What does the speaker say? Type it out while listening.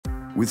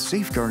With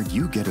Safeguard,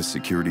 you get a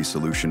security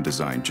solution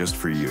designed just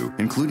for you,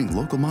 including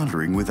local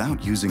monitoring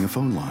without using a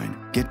phone line.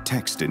 Get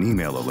text and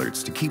email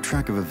alerts to keep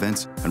track of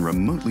events and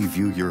remotely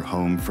view your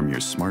home from your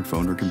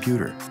smartphone or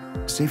computer.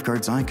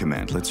 Safeguard's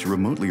iCommand lets you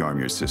remotely arm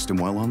your system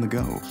while on the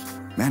go.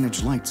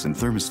 Manage lights and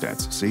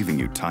thermostats, saving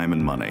you time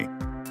and money.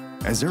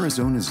 As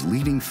Arizona's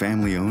leading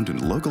family-owned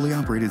and locally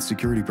operated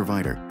security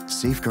provider,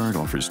 Safeguard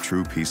offers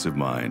true peace of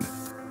mind.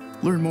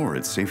 Learn more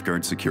at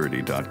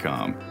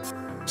safeguardsecurity.com.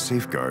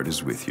 Safeguard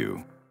is with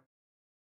you.